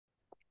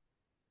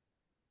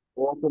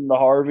Welcome to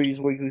Harvey's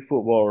Weekly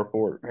Football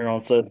Report here on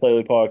Seth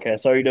Daily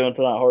Podcast. How are you doing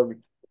tonight, Harvey?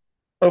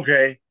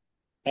 Okay.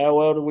 How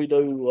well did we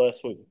do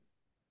last week?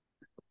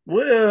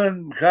 Well,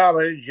 in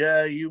college,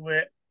 you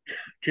went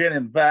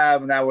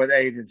 10-5, and I went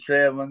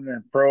 8-7.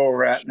 And pro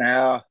right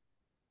now,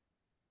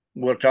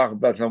 we'll talk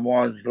about some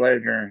ones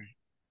later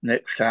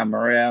next time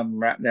around.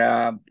 Right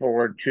now, I'm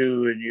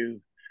 4-2, and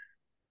you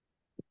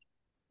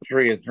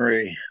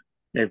 3-3.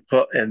 They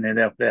put in the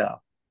NFL.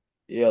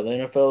 Yeah, the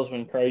NFL's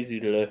been crazy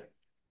today.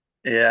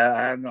 Yeah,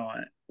 I know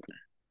it.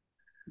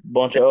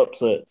 Bunch of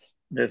upsets.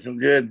 There's some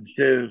good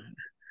too.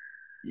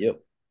 Yep.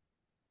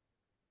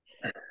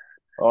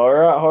 All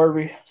right,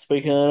 Harvey.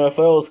 Speaking of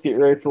NFL, let's get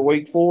ready for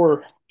week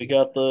four. We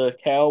got the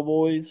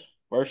Cowboys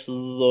versus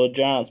the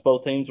Giants.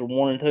 Both teams are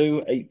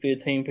 1-2,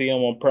 8:15 p.m.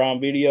 on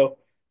Prime Video.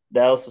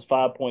 Dallas is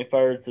 5-point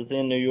favorites. It's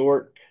in New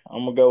York.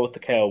 I'm gonna go with the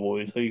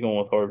Cowboys. Who you going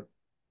with,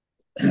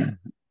 Harvey?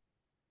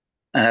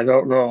 I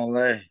don't know.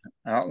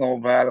 I don't know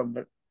about them,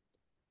 but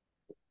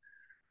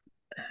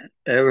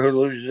whoever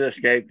loses this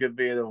game could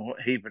be in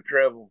a heap of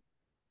trouble.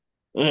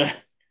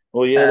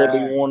 Well, yeah, they'll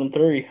be Uh,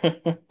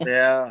 1-3.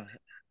 yeah,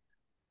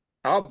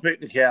 I'll pick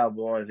the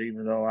Cowboys,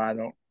 even though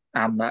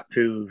I'm not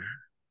too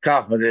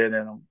confident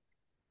in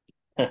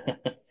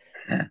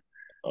them.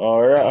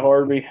 All right,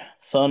 Harvey.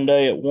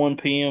 Sunday at 1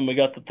 p.m. We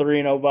got the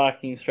 3-0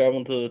 Vikings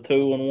traveling to the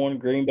 2-1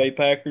 Green Bay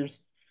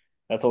Packers.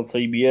 That's on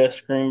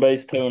CBS. Green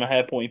Bay's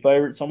 2.5-point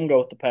favorite. So I'm gonna go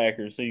with the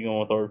Packers. Who you going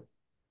with, Harvey?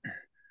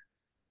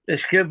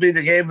 This could be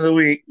the game of the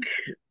week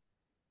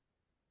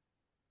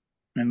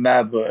in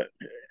my book.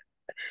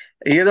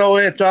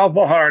 It's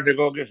awful hard to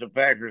go against the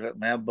Packers at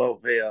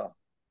Lambeau Field,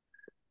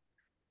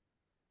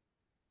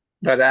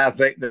 but I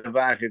think the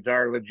Vikings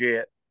are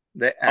legit.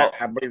 Oh,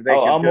 I believe they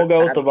oh, can I'm do gonna it.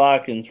 go with the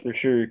Vikings for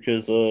sure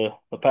because the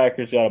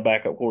Packers got a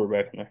backup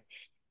quarterback in there.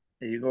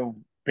 You gonna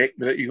pick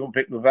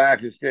the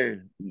Vikings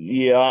too.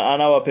 Yeah, I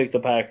know I picked the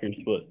Packers,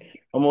 but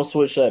I'm gonna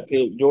switch that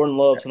pick. Jordan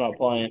Love's not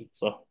playing,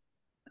 so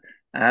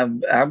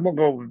I'm gonna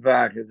go with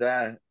Vikings.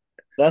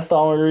 that's the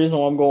only reason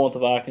why I'm going with the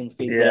Vikings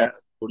because they Yeah, are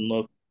Jordan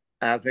Love.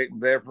 I think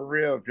they're for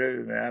real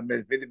too. I mean,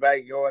 if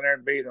anybody can go in there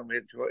and beat them,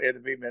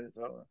 it'll be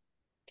Minnesota.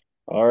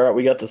 All right,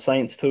 we got the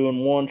Saints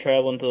 2-1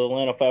 traveling to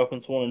Atlanta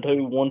Falcons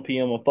 1-2, 1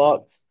 p.m. on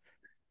Fox.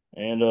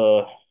 And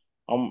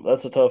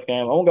that's a tough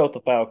game. I'm gonna go with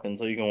the Falcons.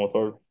 Who you going with,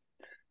 her?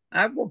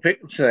 I'm gonna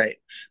pick the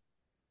Saints.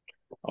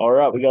 All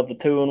right, we got the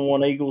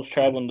 2-1 Eagles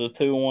traveling to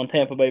 2-1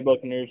 Tampa Bay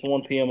Buccaneers,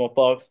 1 p.m. on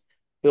Fox.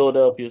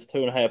 Philadelphia's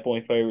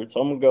 2.5-point favorite. So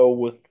I'm gonna go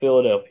with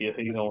Philadelphia.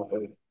 Who you going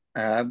with?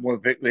 I'm gonna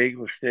pick the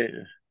Eagles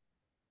too.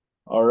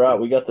 All right,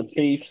 we got the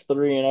Chiefs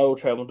 3-0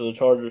 traveling to the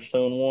Chargers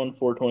 2-1,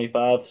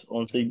 425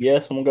 on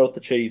CBS. I'm gonna go with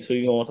the Chiefs. Who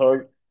you going with,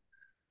 her?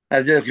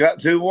 I just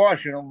got through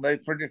watching them. They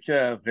pretty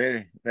tough.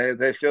 They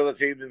still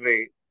seem to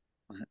be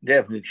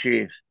definitely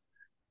Chiefs.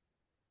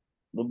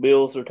 The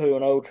Bills are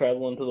 2-0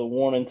 traveling to the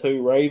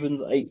 1-2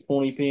 Ravens,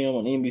 8:20 p.m.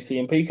 on NBC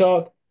and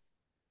Peacock.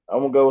 I'm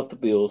gonna go with the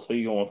Bills. Who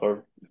you going with,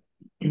 her?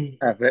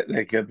 I think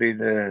they could be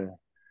the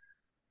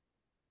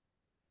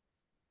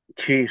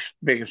Chiefs'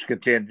 biggest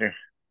contender.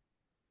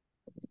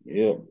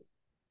 Yeah.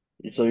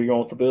 So you're going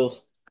with the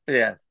Bills?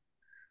 Yeah.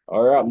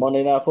 All right,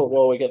 Monday Night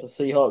Football. We got the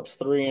Seahawks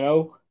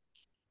 3-0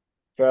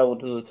 traveling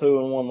to the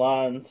 2-1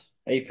 Lions.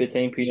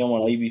 8:15 p.m.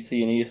 on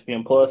ABC and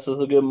ESPN Plus. This is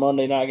a good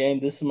Monday night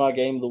game. This is my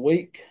game of the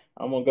week.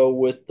 I'm gonna go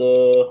with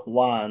the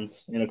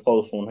Lions in a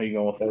close one. Who you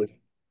going with, first?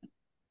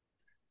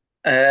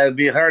 It'd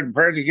be hard to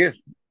probably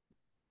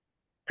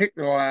pick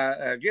the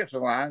line against the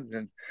lines,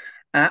 and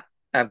I,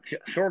 I'm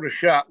sort of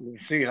shocked that the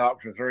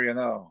Seahawks are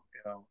 3-0.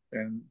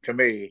 And to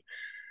me,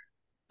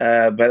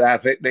 but I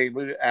think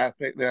I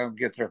think they'll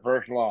get their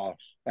first loss.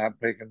 I'm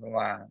picking the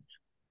Lions.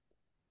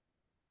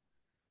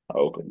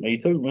 Okay, me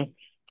too, man.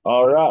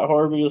 All right,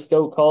 Harvey, let's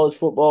go college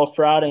football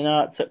Friday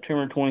night,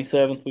 September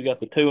 27th. We got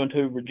the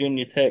 2-2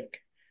 Virginia Tech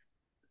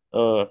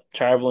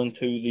traveling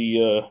to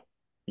the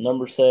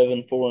number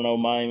 7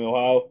 4-0 Miami,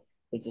 Ohio.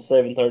 It's a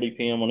 7:30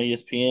 p.m. on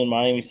ESPN.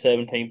 Miami's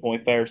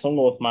 17-point favorite. So I'm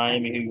going with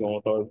Miami. Who you going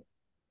with, Harvey?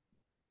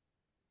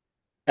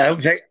 I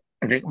don't think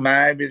I think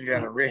Miami's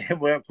got a really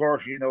well. Of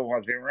course, you know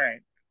what they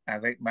rank. I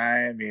think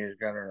Miami has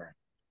got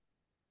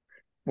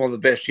one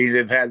of the best teams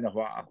they've had in a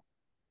while.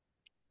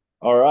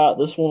 All right,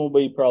 this one will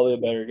be probably a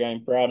better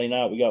game. Friday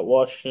night, we got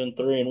Washington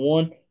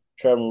 3-1,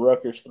 traveling to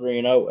Rutgers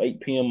 3-0, 8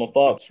 p.m. on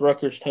Fox.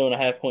 Rutgers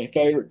 2.5-point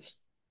favorites.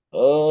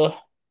 I'm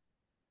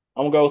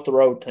gonna go with the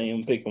road team.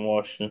 I'm picking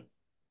Washington.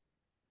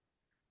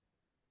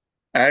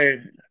 I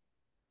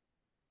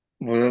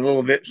was a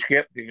little bit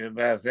skeptical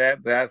about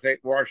that, but I think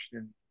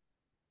Washington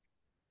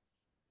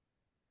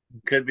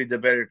could be the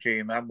better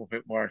team. I'm gonna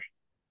pick Washington.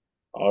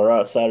 All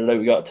right, Saturday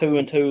we got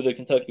 2-2 the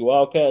Kentucky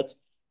Wildcats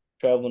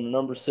traveling to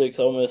number 6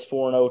 Ole Miss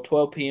 4-0,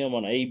 12 p.m.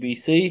 on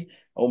ABC.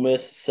 Ole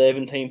Miss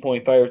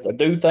 17-point favorites. I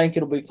do think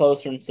it'll be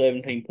closer than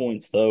 17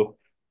 points though,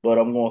 but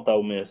I'm going with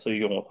Ole Miss. So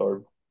you going with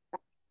her?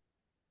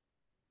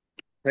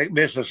 I think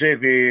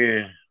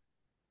Mississippi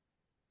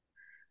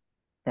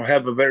will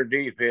have a better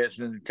defense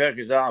than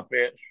Kentucky's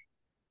offense.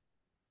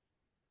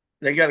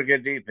 they got a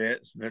good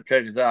defense. The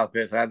Texas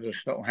offense, I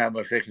just don't have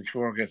much they can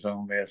score against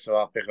Ole Miss, so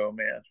I'll pick Ole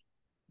Miss.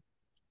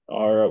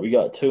 All right, we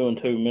got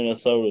 2-2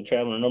 Minnesota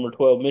traveling to number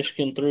 12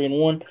 Michigan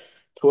 3-1.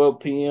 12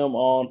 p.m.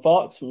 on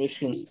Fox.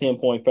 Michigan's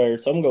 10-point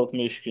favorite. So I'm gonna go with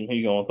Michigan. Who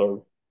you going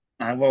with?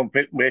 I'm going to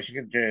pick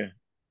Michigan too.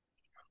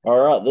 All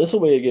right, this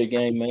will be a good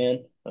game,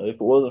 man. If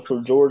it wasn't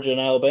for Georgia and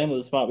Alabama,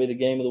 this might be the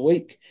game of the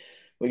week.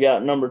 We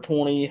got number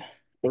 20,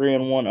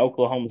 3-1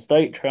 Oklahoma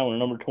State, trailing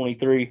number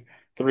 23,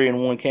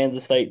 3-1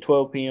 Kansas State,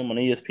 12 p.m. on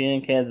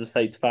ESPN. Kansas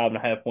State's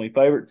 5.5 point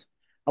favorites.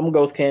 I'm gonna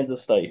go with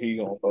Kansas State. Who you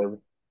going with?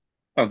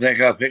 I think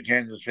I'll pick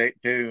Kansas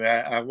State too.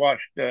 I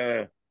watched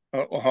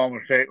Oklahoma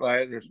State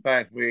this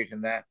past week,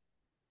 and I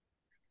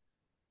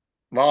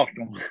lost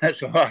them.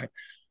 So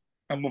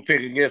I'm going to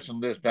pick against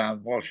them this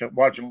time. Watch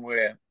them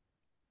win.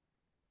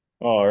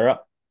 All right.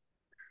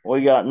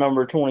 We got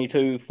number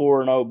 22,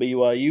 4-0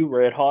 BYU,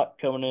 red hot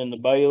coming in to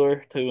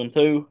Baylor,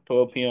 2-2,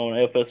 12 p.m. on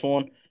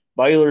FS1.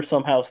 Baylor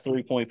somehow is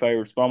 3-point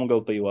favorites, but I'm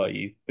gonna go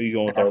BYU. Who you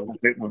going with, I'm Harvey? going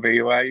to pick with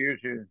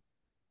BYU too.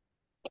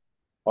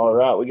 All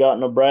right, we got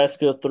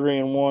Nebraska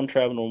 3-1,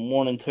 traveling to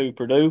 1-2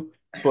 Purdue,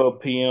 12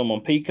 p.m.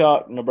 on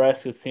Peacock.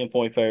 Nebraska's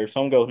 10-point favorite,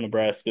 so I'm going with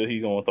Nebraska. Who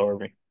you going with,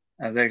 Harvey?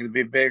 I think it'll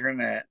be bigger than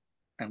that.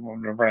 I'm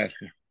going to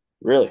Nebraska.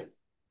 Really?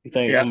 You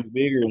think it's Yeah, gonna be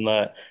bigger than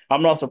that?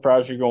 I'm not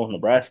surprised you're going with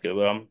Nebraska,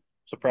 but I'm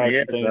surprised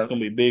yes, you think it's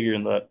gonna be bigger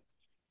than that.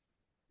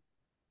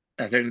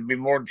 I think it'll be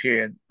more than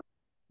 10.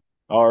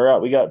 All right,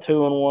 we got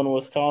 2-1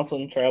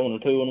 Wisconsin traveling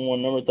to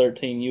 2-1 number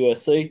 13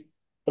 USC.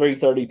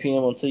 3:30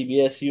 p.m. on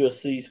CBS.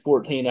 USC's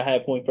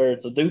 14.5 point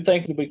favorites. I do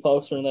think it'll be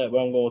closer than that, but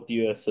I'm going with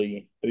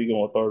USC. Who you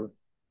going with, Harvey?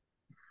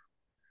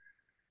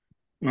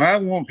 I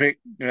won't pick.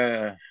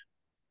 This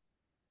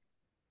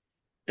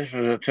is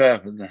a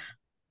tough one.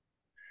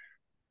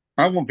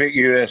 I'm going to pick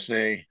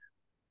USC.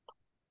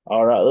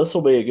 All right, this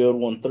will be a good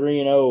one.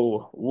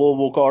 3-0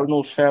 Louisville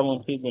Cardinals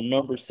traveling to the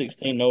number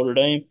 16 Notre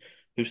Dame,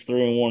 who's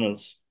 3-1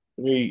 is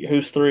three.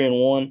 Who's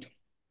 3-1?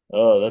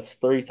 That's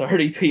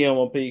 3:30 p.m.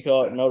 on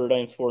Peacock. Notre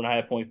Dame's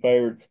 4.5 point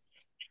favorites.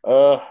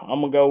 I'm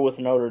gonna go with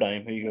Notre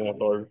Dame. Who you going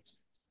with, Harvey?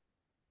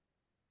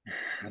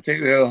 I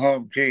think they're a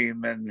home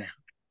team, and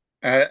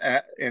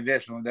in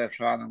this one, that's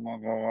fine. I'm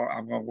going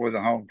to go with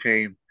the home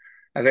team.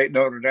 I think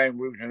Notre Dame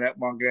losing that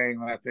one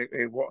game. I think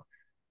they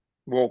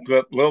woke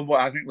up. Louisville,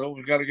 I think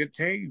Louisville's got a good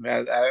team.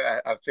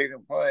 I've seen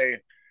them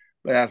play,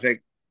 but I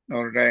think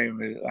Notre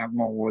Dame is. I'm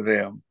going with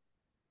them.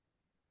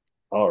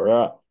 All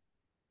right.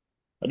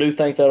 I do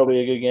think that'll be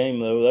a good game,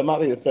 though. That might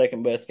be the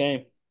second best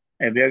game.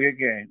 It'll be a good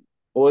game.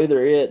 Well, either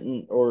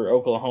or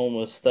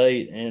Oklahoma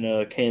State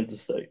and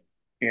Kansas State.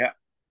 Yeah,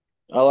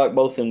 I like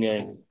both them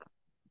games.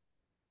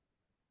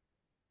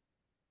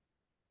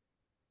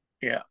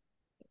 yeah,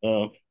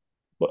 Um,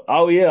 but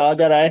oh yeah, I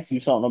gotta ask you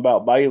something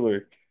about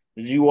Baylor.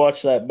 Did you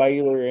watch that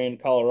Baylor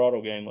and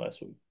Colorado game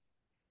last week?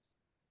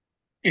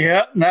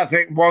 yeah. And I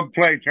think one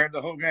play turned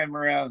the whole game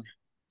around.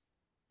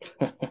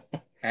 That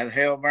And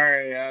Hail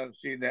Mary, I've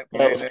seen that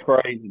play. was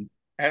crazy.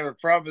 That was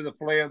probably the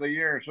play of the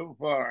year so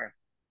far.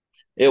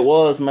 It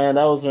was, man.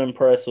 That was an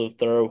impressive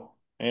throw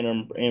and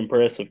an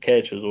impressive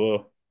catch as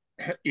well.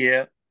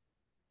 Yeah,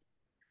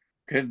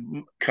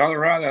 good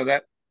Colorado.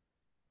 That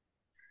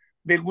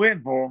big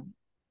win for them.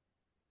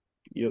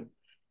 Yep.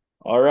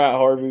 All right,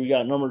 Harvey. We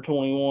got number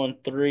 21,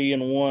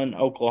 3-1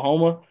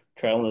 Oklahoma.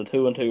 Traveling to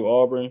 2-2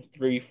 Auburn,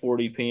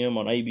 3:40 p.m.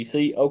 on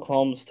ABC.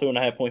 Oklahoma's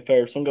 2.5 point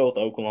favorite. So I'm going with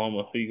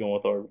Oklahoma. Who you going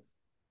with, Harvey?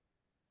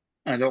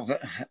 I don't.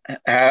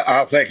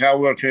 I think I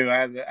will too.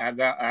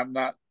 I'm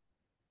not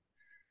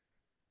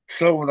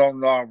sold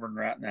on Auburn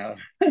right now.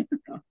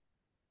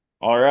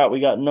 All right, we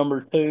got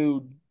number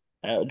 2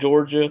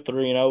 Georgia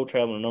 3-0.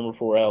 Traveling to number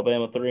 4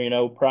 Alabama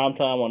 3-0. Prime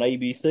time on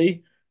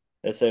ABC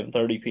at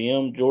 7:30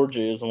 p.m.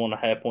 Georgia is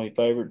 1.5 point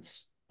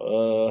favorites.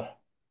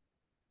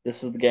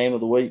 This is the game of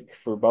the week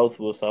for both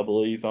of us, I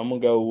believe. I'm gonna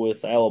go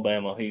with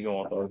Alabama. Who you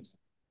going with?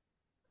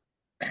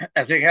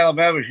 I think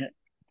Alabama.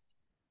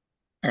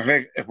 I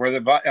think if where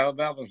the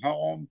Alabama's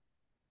home,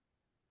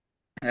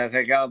 and I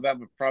think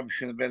Alabama probably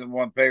should have been the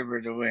one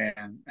favorite to win.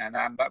 And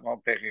I'm not going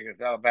to pick it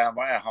against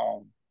Alabama at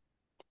home.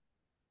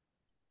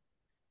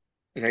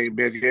 I think it'd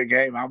be a good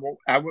game. I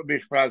wouldn't be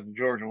surprised if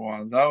Georgia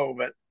won. No,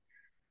 but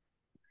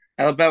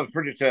Alabama's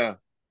pretty tough.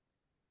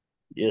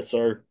 Yes,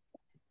 sir.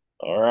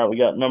 All right, we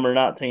got number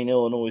 19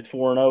 Illinois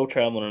 4-0,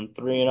 traveling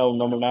to 3-0.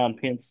 Number 9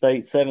 Penn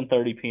State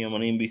 7:30 p.m.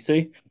 on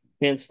NBC.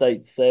 Penn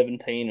State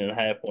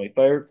 17.5 point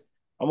favorites.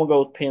 I'm gonna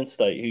go with Penn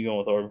State. Who you going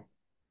with, Harvey?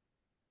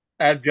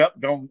 I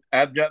jumped on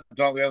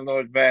the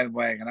Illinois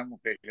bandwagon. I'm going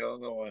to pick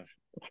Illinois.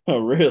 Oh,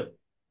 really?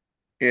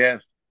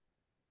 Yes.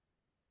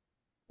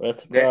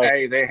 That's They surprising.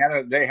 hey they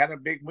had a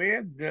big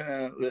win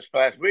this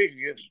past week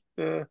against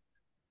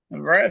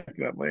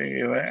Nebraska, I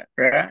believe,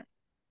 right?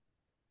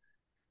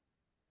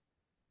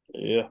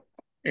 Yeah,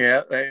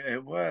 Yeah,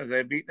 it was.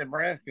 They beat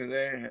Nebraska.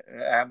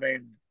 I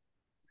mean,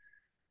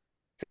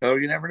 so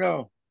you never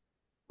know.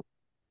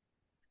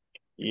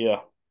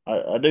 yeah.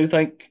 I do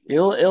think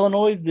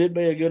Illinois did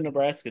be a good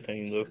Nebraska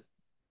team, though.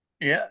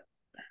 Yeah,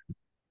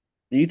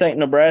 Do you think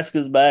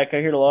Nebraska's back? I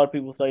hear a lot of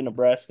people say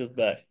Nebraska's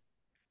back.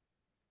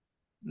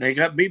 They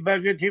got beat by a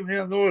good team in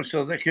Illinois,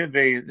 so they could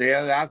be.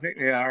 I think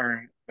they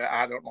are.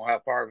 I don't know how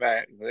far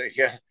back, but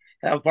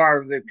how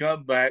far they've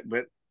come back,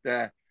 but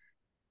they're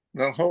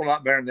a whole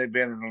lot better than they've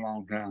been in a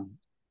long time.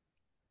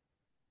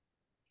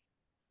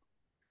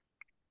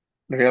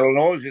 But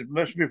Illinois just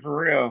must be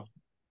for real.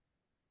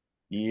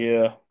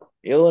 Yeah,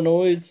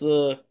 Illinois.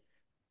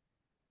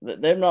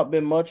 They've not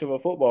been much of a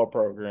football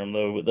program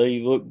though, but they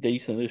look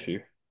decent this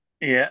year.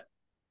 Yeah,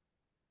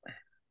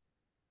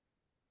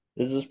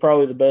 This is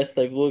probably the best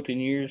they've looked in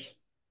years,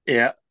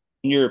 yeah,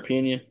 in your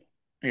opinion.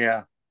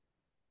 yeah.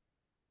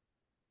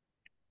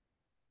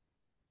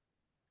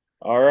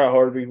 All right,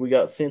 Harvey, we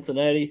got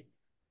Cincinnati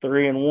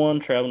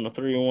 3-1, traveling to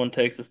 3-1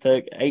 Texas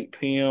Tech, 8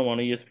 p.m. on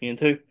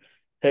ESPN2.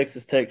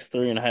 Texas Tech's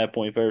 3.5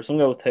 point favorite. So I'm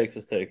going to go with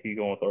Texas Tech. Who you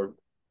going with, Harvey?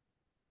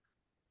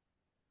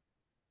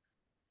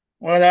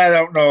 Well, I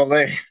don't know.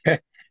 They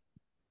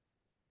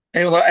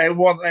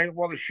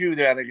won a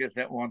shootout against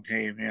that one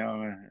team,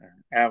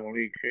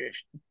 Abilene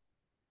Christian,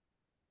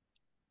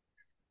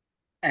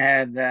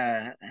 and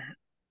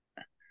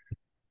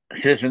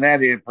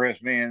Cincinnati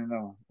impressed me in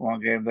the one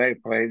game they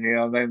played.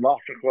 They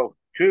lost a close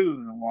two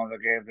in one of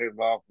the games they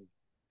lost.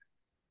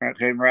 It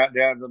came right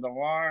down to the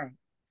wire.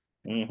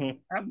 Mm-hmm.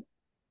 I'm,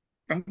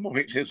 I'm going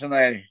to pick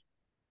Cincinnati.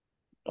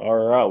 All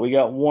right, we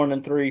got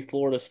 1-3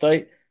 Florida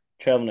State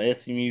traveling to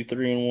SMU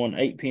 3-1,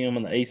 8 p.m.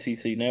 on the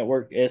ACC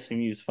network.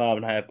 SMU's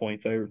 5.5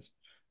 point favorites.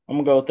 I'm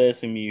gonna go with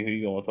SMU. Who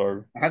you going with,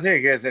 Harvey? I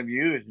think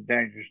SMU is a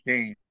dangerous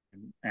team.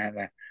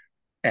 And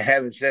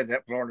having said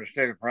that, Florida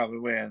State will probably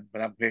win,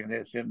 but I'm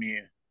picking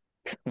SMU.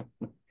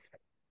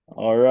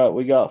 All right,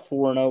 we got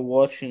 4-0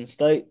 Washington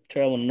State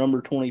traveling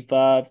number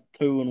 25,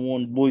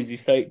 2-1 Boise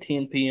State,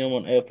 10 p.m.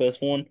 on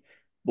FS1.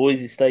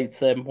 Boise State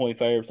 7 point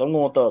favorites. I'm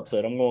going with the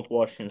upset. I'm going with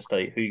Washington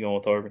State. Who you going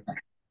with, Harvey?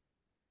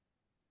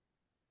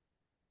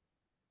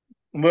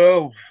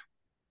 Well,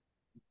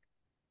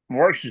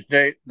 Washington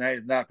State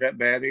is not that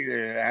bad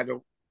either. I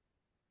don't.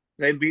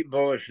 They beat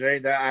Boise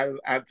State. To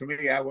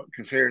me, I wouldn't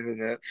consider it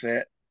an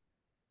upset.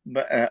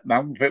 But I'm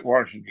gonna pick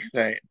Washington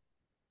State.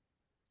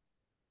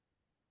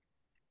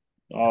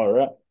 All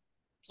right.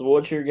 So,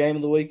 what's your game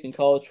of the week in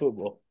college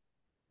football?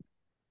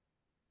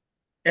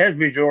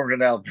 SB Georgia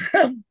and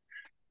Alabama.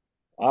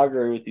 I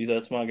agree with you.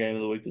 That's my game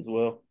of the week as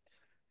well.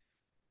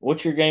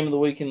 What's your game of the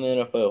week in the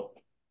NFL?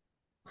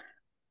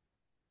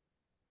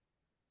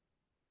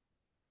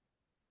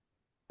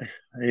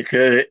 It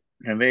could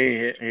to me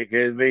it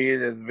could be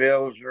either the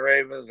Bills, the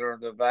Ravens, or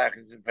the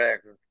Vikings and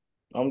Packers.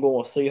 I'm going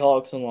with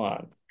Seahawks and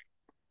Lions.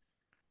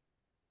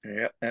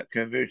 Yeah, that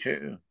could be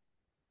too.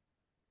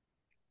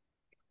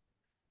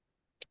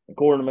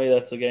 According to me,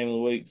 that's the game of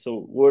the week. So,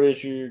 what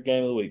is your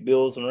game of the week?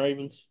 Bills and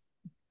Ravens?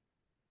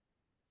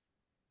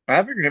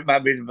 I figured it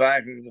might be the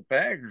Vikings and the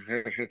Packers.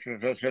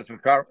 It's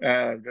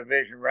a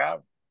division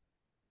route.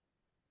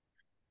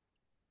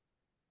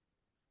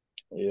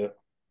 Yeah,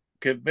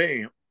 Could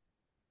be,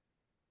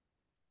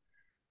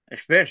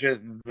 especially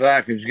if the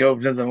Vikings go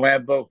to the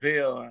Lambeau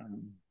Field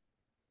and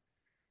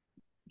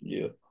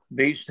yeah,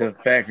 beats the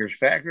Packers.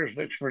 Packers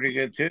looks pretty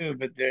good too,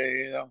 but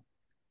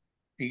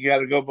you got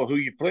to go by who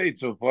you played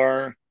so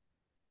far.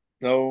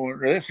 So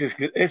this is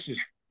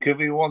could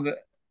be one of the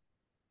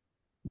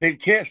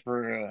big test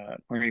for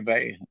Green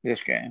Bay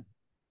this game.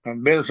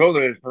 From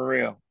Minnesota is for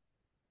real.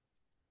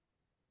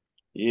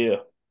 yeah.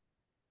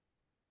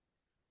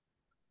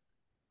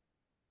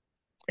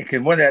 It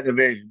can win that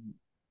division.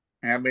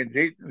 I mean,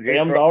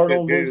 Sam Detroit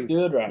could Darnold looks do.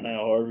 good right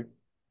now, Harvey.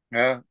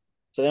 Uh,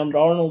 Sam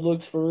Darnold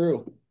looks for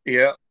real.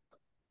 yeah.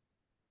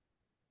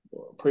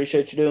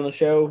 Appreciate you doing the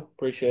show.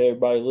 Appreciate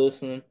everybody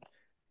listening.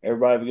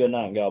 Everybody have a good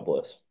night and God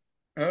bless.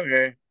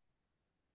 Okay.